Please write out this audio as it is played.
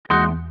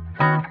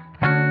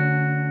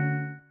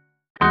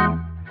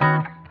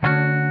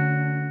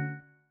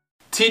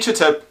Teacher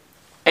tip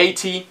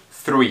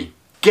 83.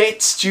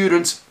 Get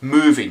students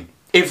moving.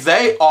 If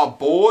they are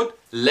bored,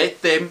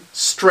 let them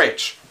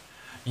stretch.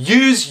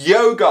 Use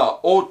yoga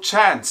or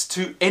chants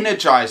to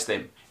energize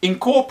them.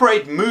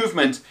 Incorporate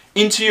movement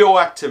into your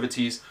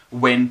activities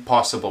when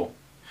possible.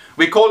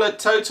 We call it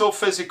total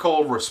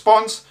physical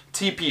response,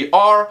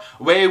 TPR,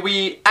 where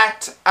we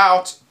act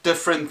out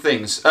different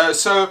things.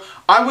 So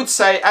I would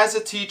say as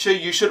a teacher,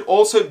 you should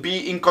also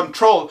be in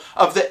control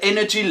of the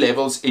energy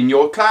levels in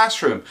your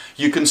classroom.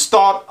 You can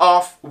start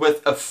off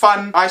with a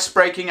fun,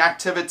 ice-breaking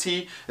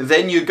activity.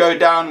 Then you go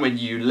down when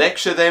you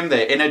lecture them,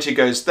 their energy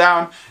goes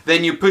down.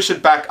 Then you push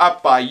it back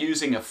up by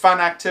using a fun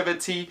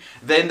activity.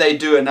 Then they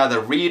do another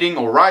reading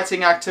or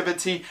writing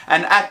activity.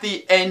 And at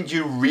the end,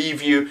 you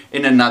review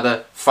in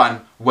another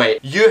fun way.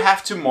 You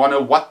have to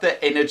monitor what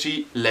the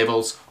energy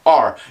levels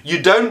are. You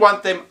don't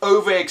want them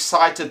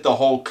overexcited the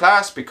whole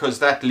class because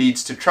that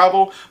leads to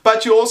trouble,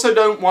 but you also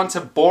don't want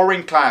a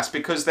boring class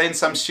because then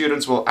some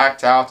students will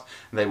act out,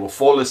 they will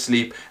fall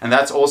asleep, and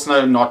that's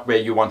also not where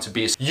you want to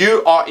be.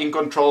 You are in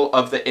control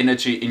of the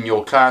energy in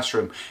your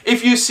classroom.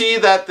 If you see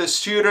that the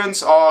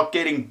students are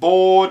getting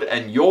bored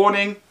and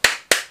yawning,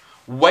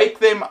 wake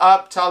them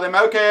up, tell them,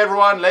 okay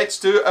everyone, let's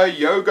do a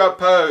yoga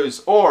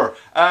pose. Or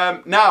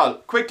now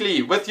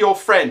quickly with your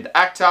friend,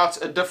 act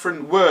out a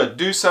different word,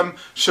 do some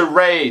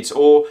charades,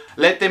 or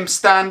let them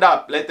stand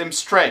up, let them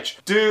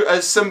stretch, do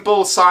a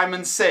simple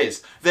Simon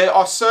Says. There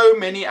are so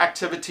many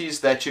activities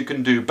that you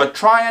can do, but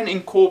try and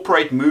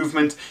incorporate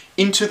movement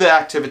into the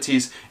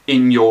activities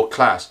in your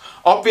class.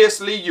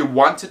 Obviously you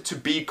want it to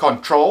be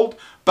controlled,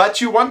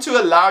 but you want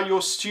to allow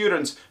your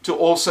students to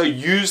also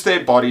use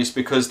their bodies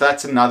because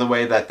that's another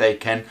way that they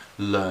can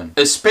learn.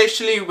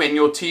 Especially when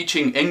you're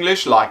teaching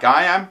English like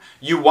I am,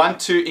 you want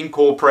to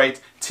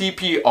incorporate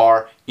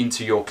TPR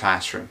into your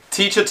classroom.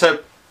 Teacher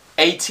tip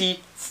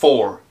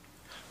 84.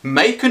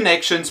 Make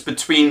connections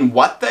between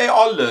what they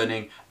are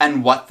learning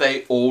and what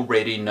they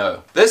already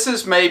know. This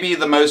is maybe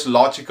the most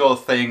logical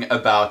thing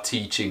about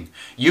teaching.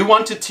 You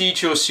want to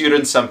teach your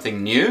students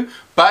something new,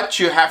 but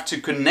you have to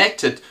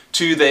connect it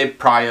to their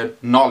prior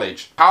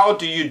knowledge. How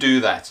do you do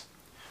that?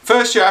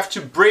 First, you have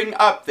to bring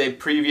up their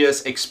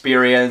previous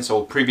experience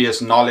or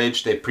previous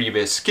knowledge, their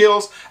previous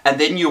skills, and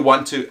then you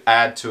want to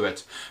add to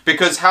it.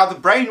 Because how the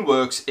brain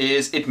works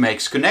is it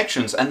makes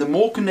connections, and the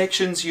more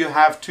connections you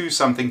have to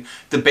something,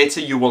 the better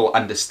you will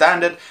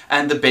understand it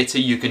and the better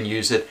you can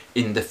use it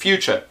in the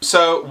future.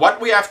 So what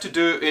we have to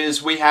do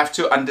is we have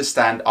to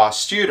understand our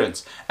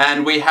students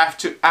and we have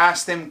to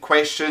ask them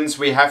questions.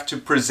 We have to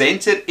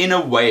present it in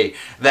a way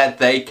that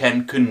they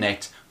can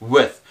connect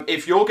with.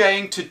 If you're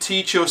going to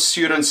teach your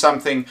students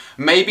something,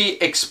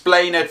 maybe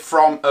explain it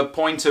from a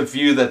point of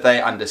view that they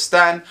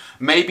understand.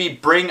 Maybe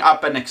bring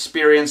up an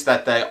experience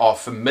that they are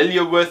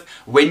familiar with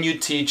when you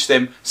teach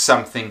them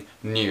something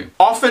new.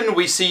 Often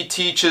we see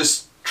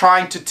teachers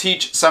trying to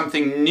teach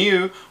something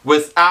new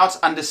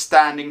without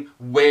understanding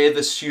where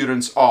the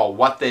students are,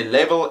 what their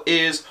level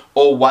is,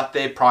 or what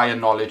their prior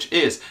knowledge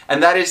is.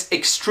 And that is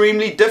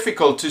extremely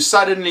difficult to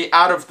suddenly,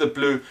 out of the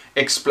blue,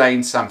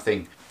 explain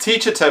something.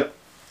 Teacher tip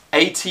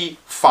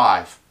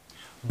 85.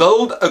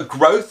 Build a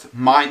growth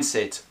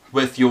mindset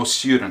with your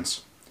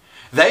students.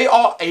 They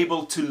are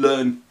able to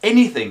learn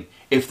anything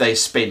if they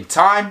spend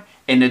time,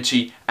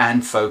 energy,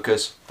 and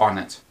focus on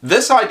it.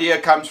 This idea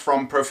comes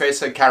from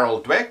Professor Carol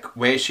Dweck,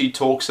 where she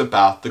talks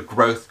about the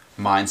growth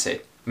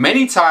mindset.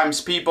 Many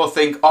times people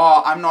think,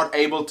 oh, I'm not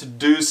able to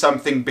do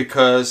something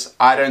because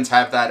I don't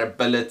have that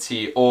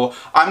ability, or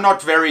I'm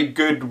not very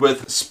good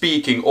with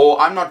speaking,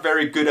 or I'm not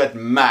very good at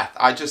math,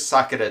 I just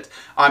suck at it,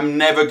 I'm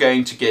never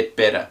going to get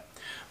better.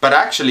 But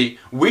actually,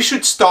 we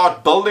should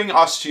start building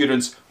our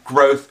students'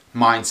 growth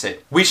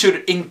mindset. We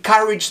should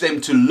encourage them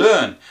to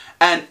learn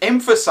and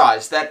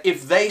emphasize that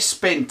if they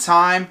spend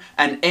time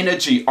and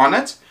energy on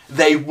it,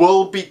 they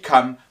will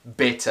become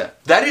better.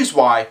 That is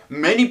why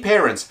many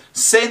parents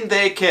send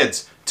their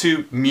kids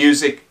to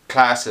music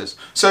classes.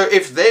 So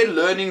if they're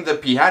learning the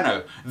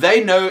piano,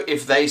 they know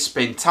if they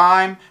spend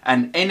time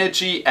and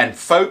energy and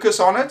focus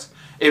on it,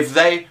 if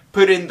they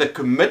put in the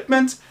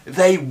commitment,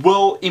 they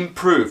will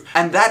improve.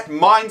 And that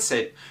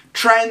mindset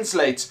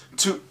translates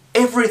to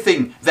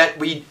everything that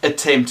we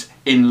attempt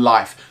in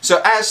life.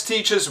 So as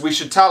teachers, we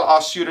should tell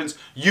our students,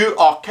 you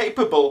are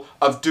capable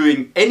of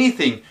doing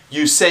anything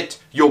you set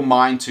your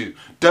mind to.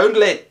 Don't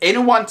let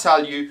anyone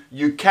tell you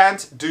you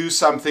can't do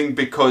something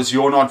because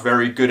you're not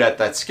very good at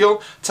that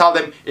skill. Tell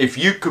them if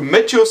you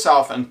commit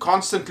yourself and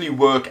constantly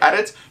work at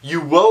it,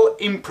 you will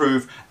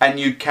improve and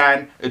you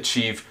can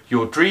achieve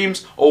your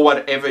dreams or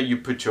whatever you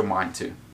put your mind to.